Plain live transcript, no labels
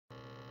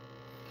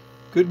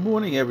Good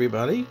morning,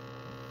 everybody.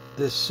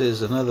 This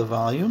is another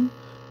volume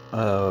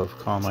of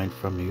Carmine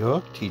from New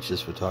York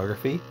Teaches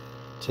Photography.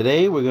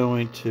 Today we're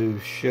going to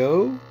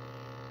show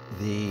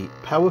the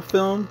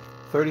POWERFILM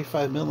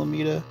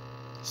 35mm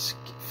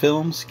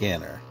film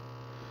scanner.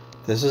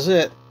 This is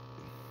it.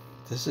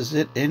 This is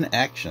it in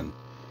action.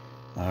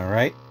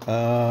 Alright,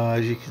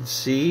 as you can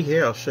see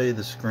here, I'll show you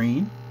the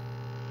screen.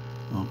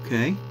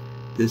 Okay,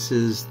 this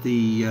is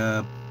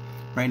the,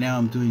 right now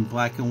I'm doing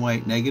black and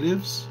white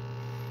negatives.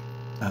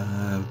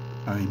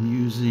 I'm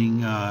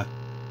using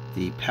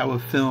the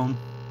POWERFILM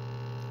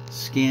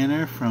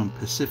scanner from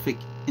Pacific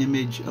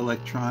Image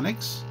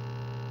Electronics.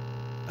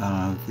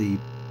 The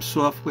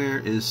software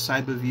is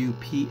CyberView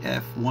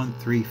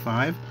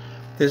PF135.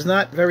 There's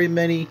not very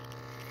many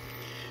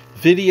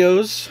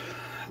videos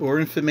or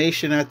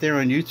information out there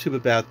on YouTube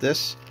about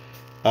this.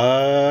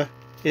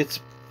 It's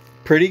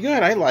pretty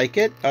good. I like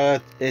it.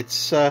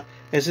 Is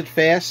it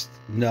fast?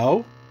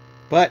 No,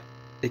 but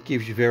it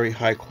gives you very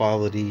high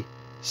quality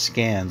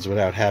scans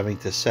without having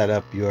to set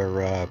up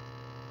your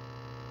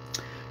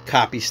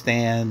copy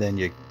stand and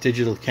your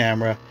digital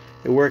camera.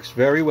 It works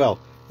very well.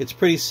 It's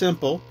pretty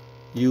simple.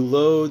 You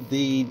load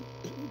the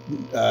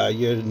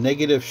your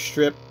negative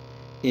strip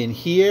in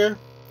here.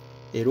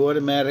 It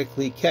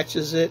automatically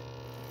catches it.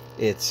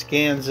 It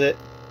scans it.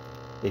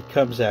 It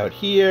comes out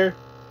here,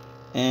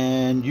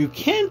 and you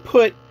can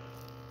put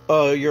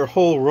your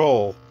whole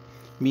roll,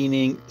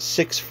 meaning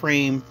 6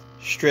 frame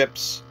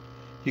strips.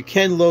 You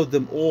can load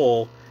them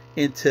all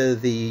into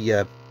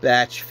the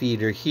batch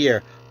feeder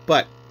here,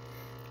 but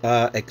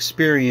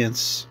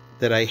experience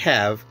that I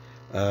have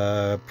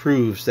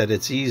proves that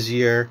it's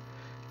easier,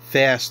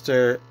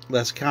 faster,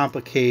 less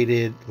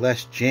complicated,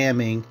 less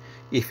jamming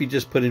if you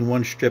just put in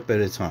one strip at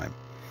a time.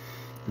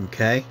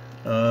 Okay,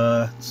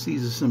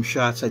 these are some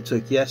shots I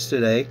took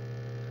yesterday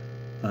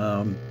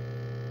in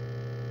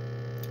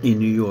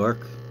New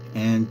York,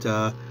 and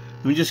let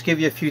me just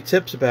give you a few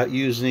tips about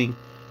using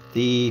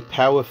the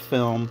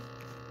POWERFILM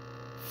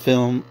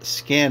film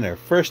scanner.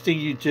 First thing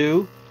you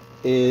do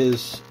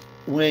is,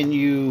 when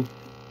you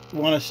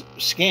want to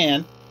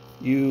scan,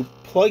 you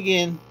plug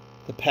in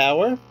the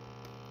power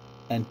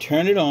and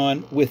turn it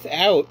on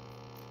without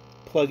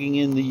plugging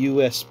in the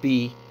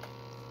USB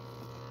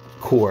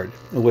cord.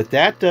 And what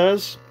that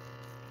does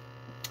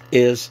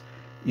is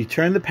you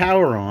turn the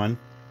power on,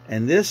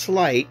 and this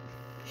light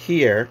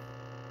here,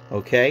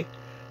 okay,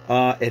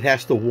 it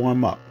has to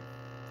warm up.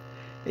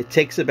 It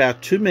takes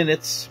about 2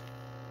 minutes.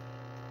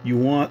 You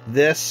want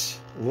this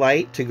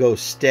light to go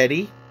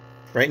steady.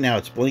 Right now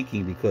it's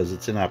blinking because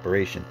it's in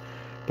operation,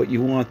 but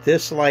you want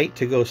this light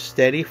to go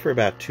steady for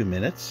about 2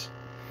 minutes.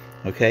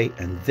 Okay,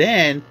 and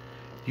then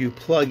you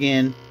plug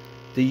in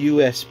the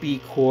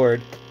USB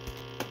cord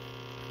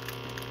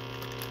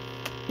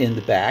in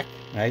the back.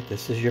 Right,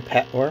 this is your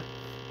power,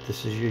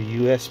 this is your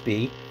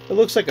USB. It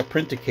looks like a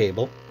printer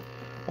cable.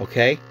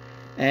 Okay,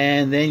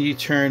 and then you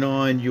turn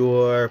on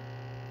your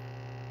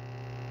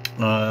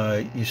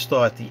you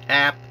start the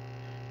app,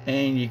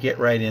 and you get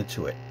right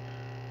into it.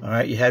 All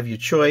right, you have your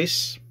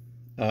choice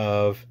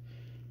of,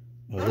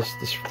 well,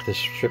 this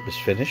strip is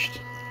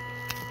finished.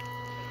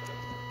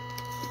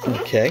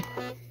 Okay,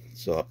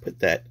 so I'll put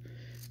that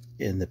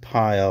in the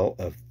pile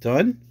of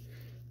done.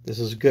 This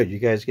is good. You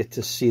guys get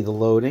to see the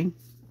loading.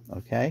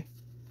 Okay,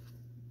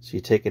 so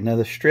you take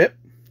another strip.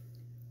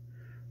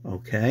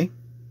 Okay,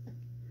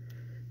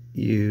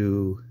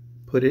 you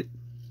put it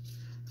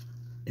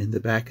in the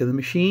back of the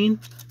machine.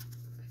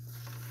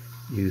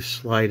 You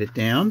slide it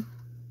down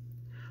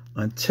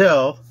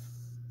until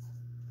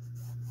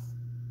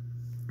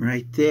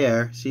right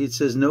there. See, it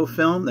says no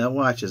film. Now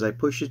watch, as I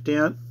push it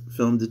down,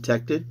 film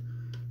detected.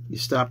 You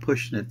stop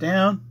pushing it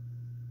down.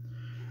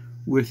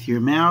 With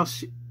your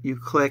mouse, you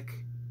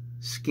click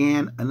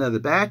scan another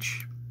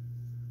batch.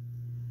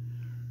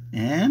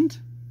 And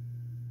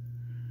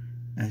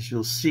as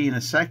you'll see in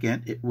a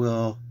second, it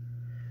will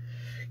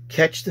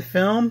catch the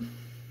film,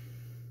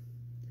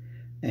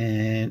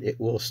 and it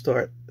will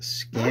start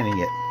scanning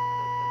it.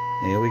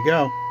 There we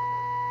go.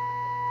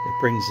 It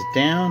brings it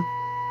down,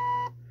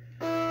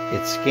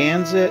 it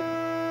scans it,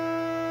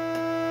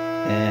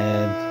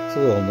 and it's a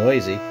little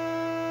noisy.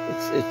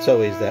 It's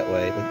always that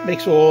way, but it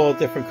makes all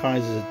different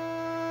kinds of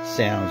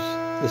sounds.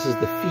 This is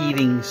the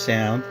feeding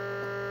sound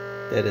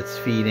that it's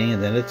feeding,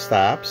 and then it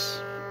stops.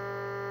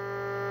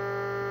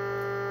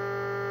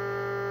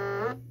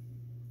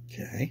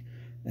 Okay,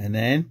 and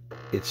then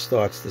it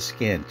starts to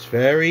scan. It's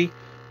very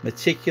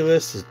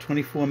meticulous. It's a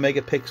 24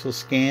 megapixel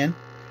scan.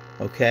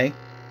 Okay,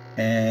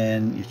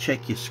 and you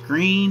check your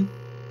screen.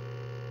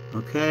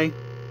 Okay,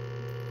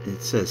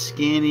 it says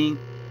scanning,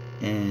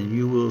 and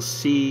you will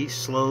see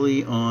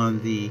slowly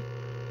on the,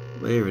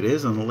 there it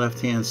is, on the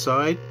left hand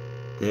side,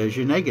 there's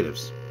your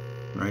negatives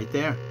right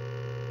there.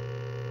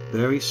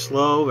 Very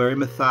slow, very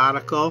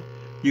methodical.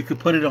 You could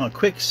put it on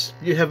quicks.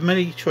 You have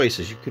many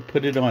choices. You could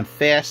put it on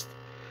fast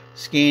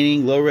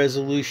scanning, low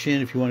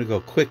resolution if you want to go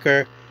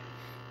quicker.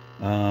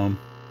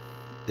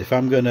 If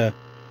I'm gonna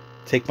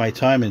take my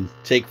time and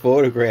take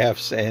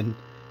photographs and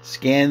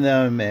scan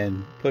them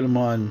and put them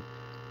on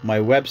my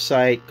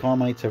website,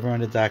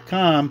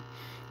 carminetaverna.com,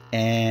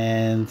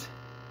 and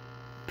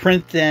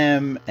print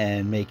them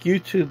and make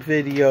YouTube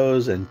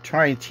videos and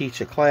try and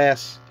teach a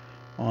class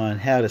on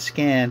how to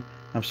scan,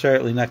 I'm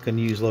certainly not going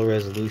to use low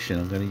resolution.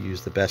 I'm going to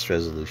use the best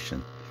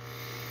resolution.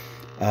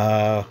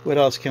 What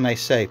else can I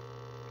say?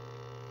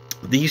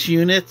 These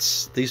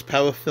units, these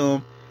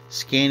POWERFILM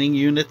scanning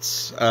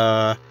units,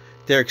 they're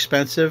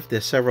expensive.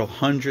 They're several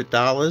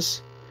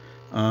 $100s.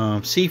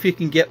 See if you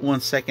can get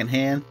one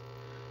secondhand.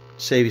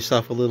 Save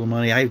yourself a little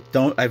money.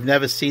 I've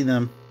never seen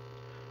them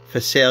for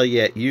sale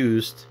yet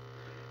used.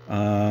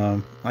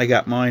 I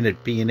got mine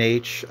at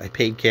B&H. I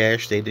paid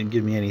cash. They didn't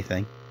give me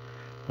anything.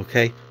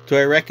 Okay. Do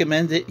I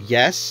recommend it?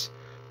 Yes.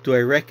 Do I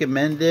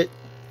recommend it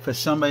for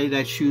somebody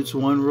that shoots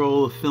one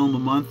roll of film a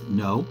month?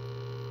 No.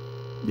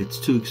 It's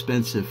too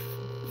expensive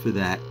for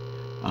that.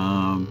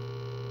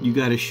 You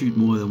got to shoot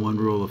more than one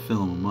roll of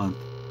film a month,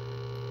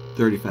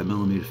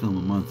 35mm film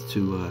a month,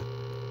 to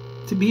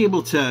be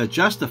able to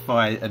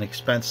justify an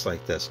expense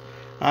like this.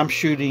 I'm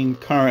shooting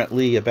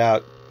currently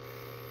about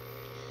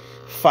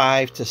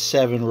 5 to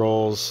 7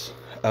 rolls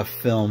of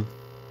film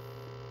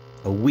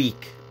a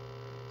week,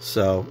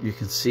 so you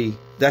can see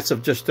that's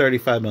of just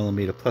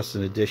 35mm plus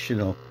an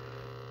additional,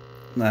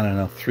 I don't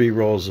know, 3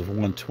 rolls of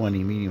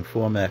 120 medium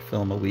format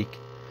film a week.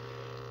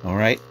 All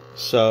right,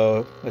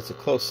 so that's a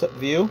close-up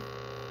view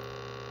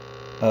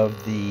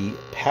of the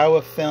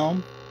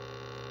POWERFILM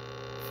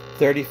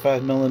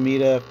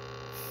 35mm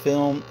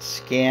film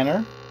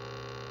scanner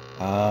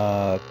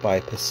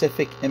by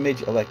Pacific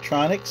Image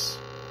Electronics.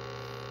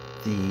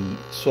 The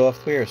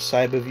software is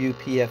CyberView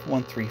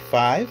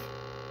PF135,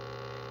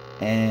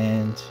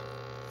 and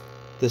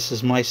this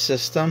is my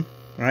system,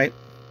 right?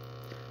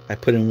 I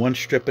put in one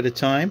strip at a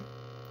time.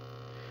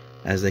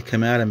 As they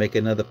come out, I make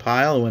another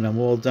pile. When I'm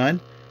all done,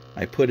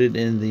 I put it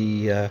in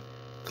the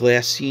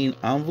glassine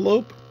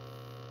envelope,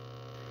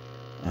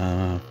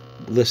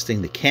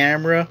 listing the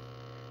camera.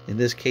 In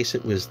this case,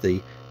 it was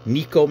the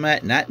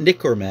Nicomat, not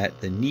Nicormat,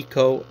 the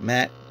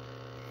Nicomat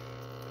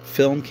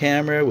film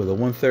camera with a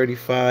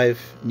 135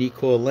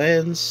 Nikkor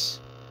lens.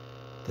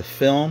 The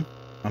film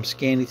I'm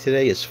scanning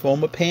today is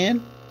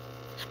Fomapan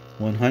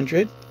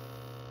 100.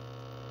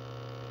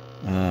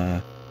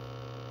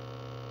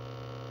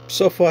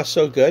 So far,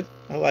 so good.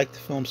 I like the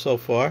film so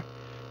far.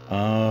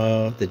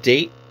 The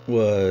date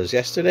was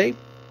yesterday,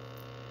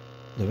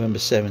 November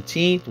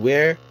 17th,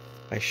 where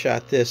I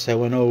shot this. I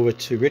went over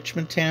to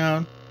Richmond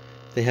Town.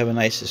 They have a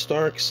nice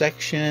historic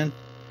section.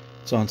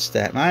 It's on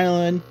Staten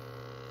Island.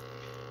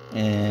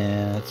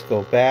 And let's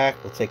go back.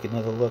 We'll take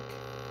another look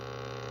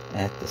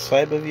at the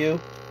CyberView.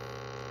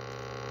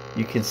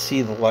 You can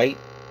see the light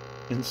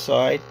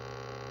inside,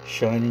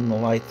 shining the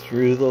light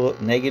through the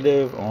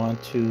negative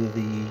onto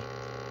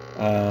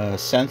the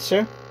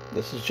sensor.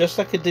 This is just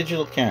like a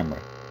digital camera.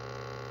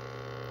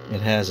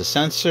 It has a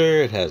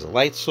sensor, it has a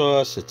light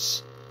source.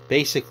 It's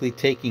basically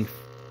taking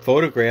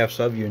photographs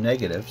of your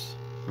negatives,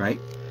 right?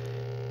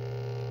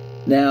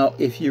 Now,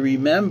 if you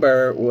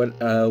remember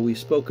what we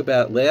spoke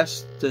about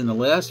in the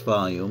last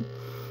volume,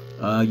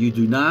 you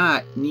do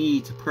not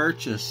need to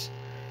purchase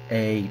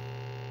a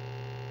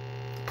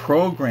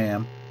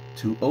program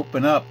to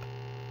open up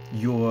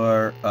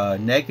your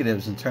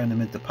negatives and turn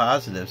them into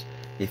positives.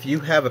 If you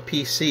have a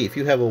PC, if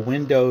you have a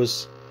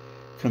Windows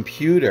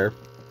computer,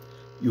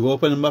 you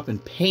open them up in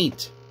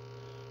Paint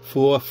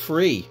for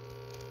free.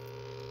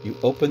 You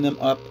open them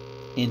up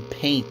in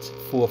Paint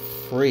for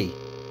free.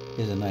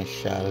 Here's a nice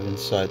shot of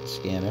inside the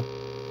scanner.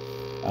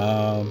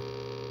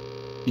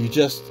 You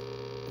just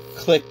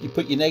click, you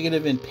put your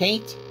negative in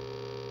Paint,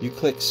 you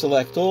click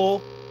Select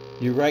All,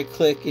 you right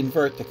click,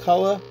 invert the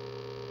color,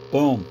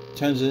 boom,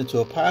 turns it into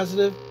a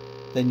positive,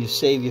 then you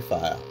save your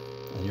file,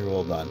 and you're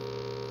all done.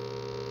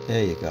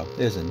 There you go.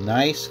 There's a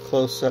nice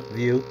close-up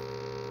view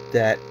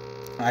that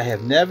I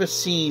have never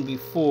seen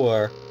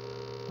before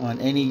on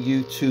any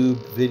YouTube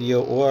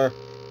video or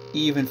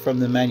even from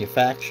the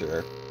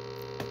manufacturer.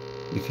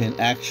 You can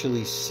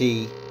actually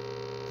see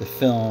the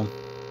film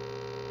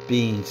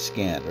being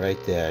scanned right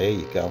there. There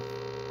you go.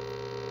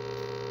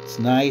 It's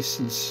nice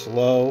and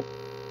slow.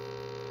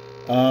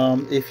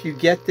 If you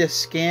get this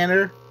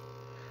scanner,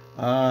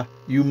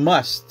 you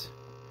must,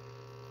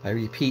 I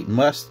repeat,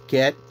 must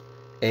get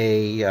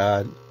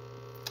a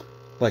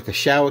like a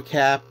shower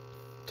cap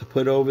to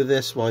put over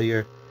this while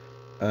you're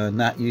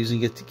not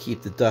using it, to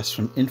keep the dust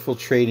from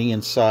infiltrating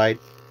inside.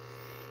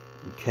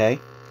 Okay.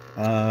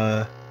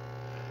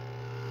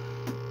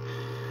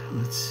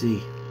 Let's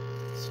see.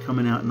 It's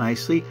coming out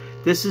nicely.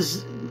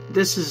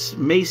 This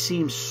may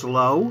seem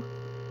slow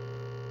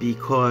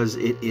because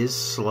it is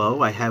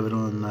slow. I have it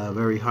on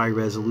very high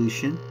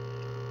resolution.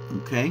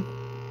 Okay.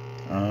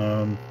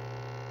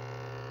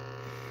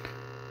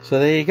 So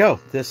there you go.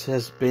 This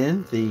has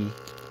been the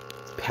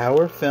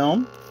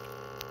POWERFILM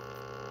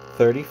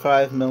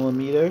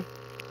 35mm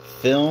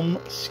film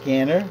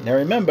scanner. Now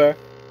remember,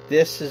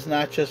 this is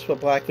not just for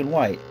black and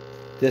white.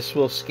 This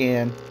will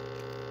scan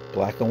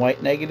black and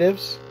white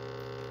negatives.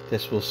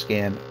 This will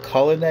scan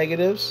color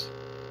negatives.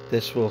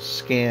 This will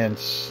scan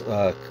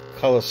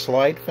color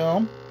slide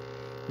film.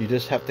 You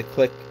just have to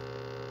click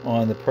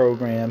on the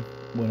program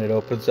when it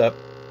opens up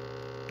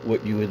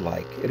what you would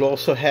like. It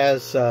also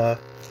has a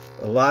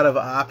lot of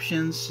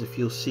options. If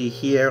you'll see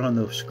here on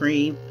the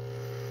screen,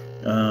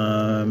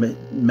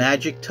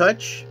 Magic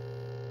Touch.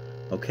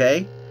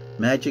 Okay,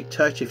 Magic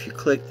Touch, if you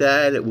click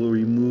that, it will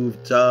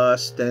remove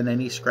dust and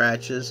any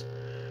scratches.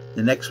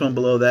 The next one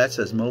below that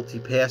says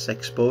Multi-Pass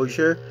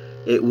Exposure.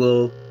 It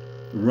will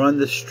run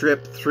the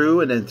strip through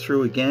and then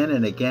through again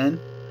and again,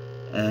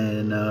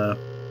 and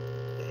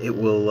it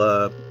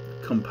will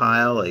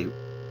compile a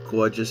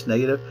gorgeous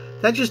negative.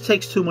 That just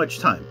takes too much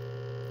time.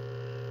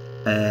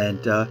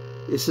 And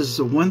this is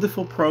a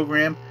wonderful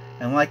program,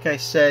 and like I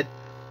said,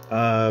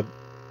 the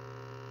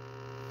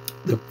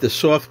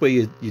software,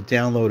 you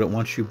download it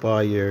once you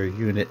buy your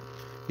unit.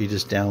 You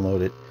just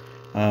download it.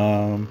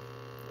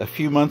 A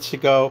few months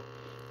ago,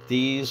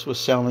 these were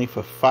selling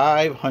for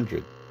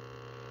 $500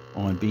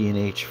 on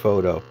B&H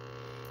Photo.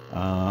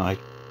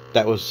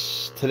 That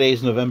was,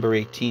 today's November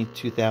 18th,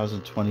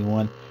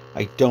 2021.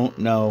 I don't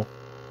know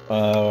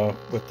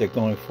what they're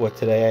going for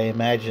today. I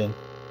imagine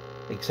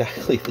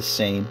exactly the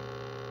same,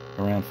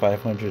 around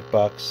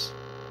 $500.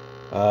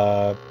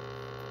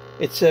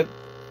 It's a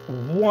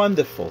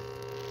wonderful,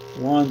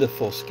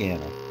 wonderful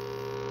scanner.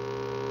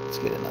 Let's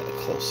get another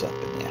close-up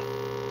in there.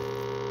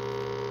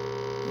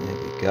 There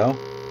we go.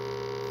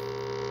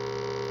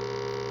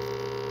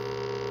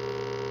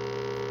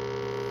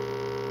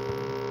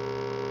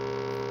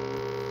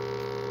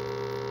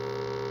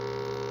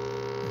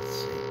 Let's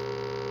see.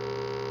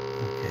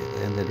 Okay,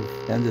 the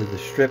end of the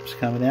strips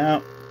coming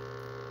out.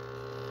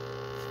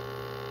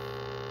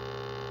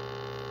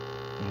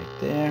 Right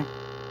there.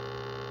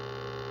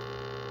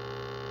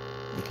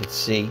 You can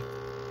see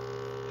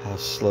how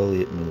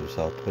slowly it moves.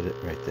 I'll put it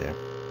right there.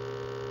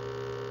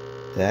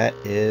 That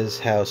is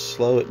how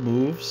slow it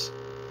moves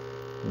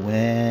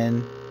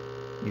when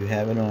you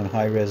have it on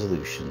high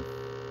resolution.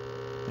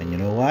 And you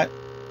know what?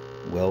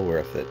 Well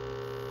worth it.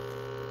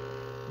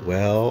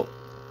 Well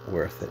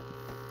worth it.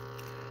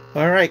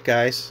 Alright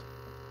guys.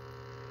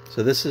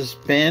 So this has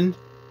been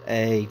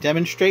a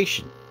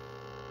demonstration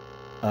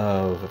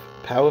of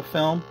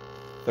POWERFILM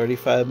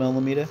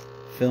 35mm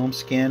film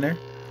scanner,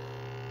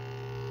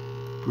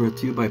 brought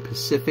to you by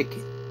Pacific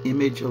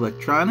Image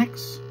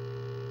Electronics.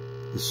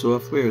 The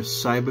software is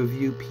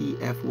CyberView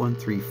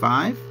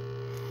PF135.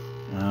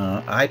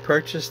 I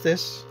purchased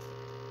this.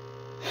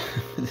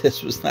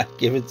 This was not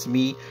given to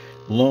me,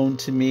 loaned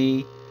to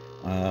me.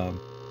 I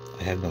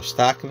have no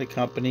stock in the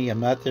company. I'm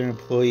not their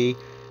employee.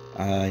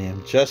 I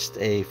am just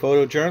a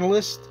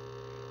photojournalist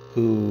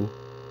who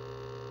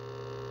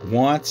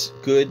wants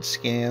good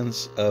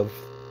scans of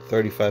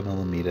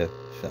 35mm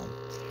film.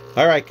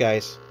 Alright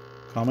guys,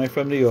 Carmine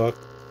from New York.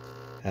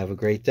 Have a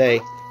great day,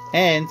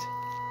 and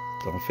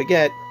don't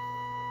forget,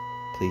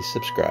 please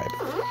subscribe.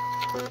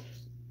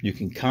 You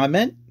can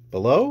comment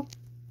below.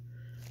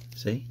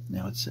 See,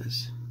 now it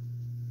says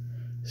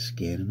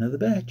scan another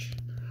batch.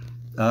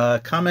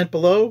 Comment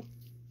below.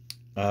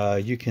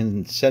 You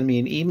can send me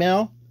an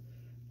email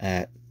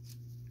at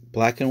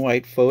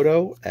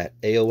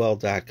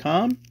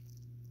blackandwhitephoto@aol.com.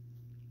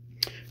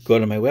 Go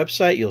to my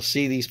website. You'll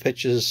see these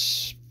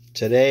pictures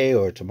today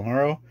or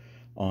tomorrow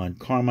on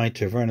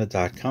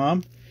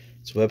carminetaverna.com.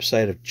 It's a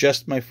website of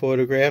just my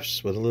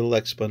photographs with a little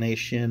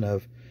explanation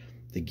of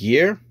the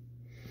gear.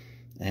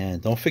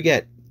 And don't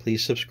forget,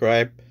 please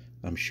subscribe.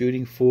 I'm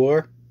shooting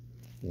for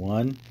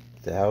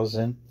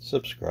 1,000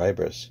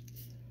 subscribers.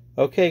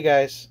 Okay,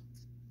 guys.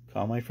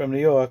 Carmine from New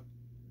York,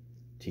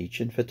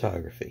 teaching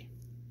photography.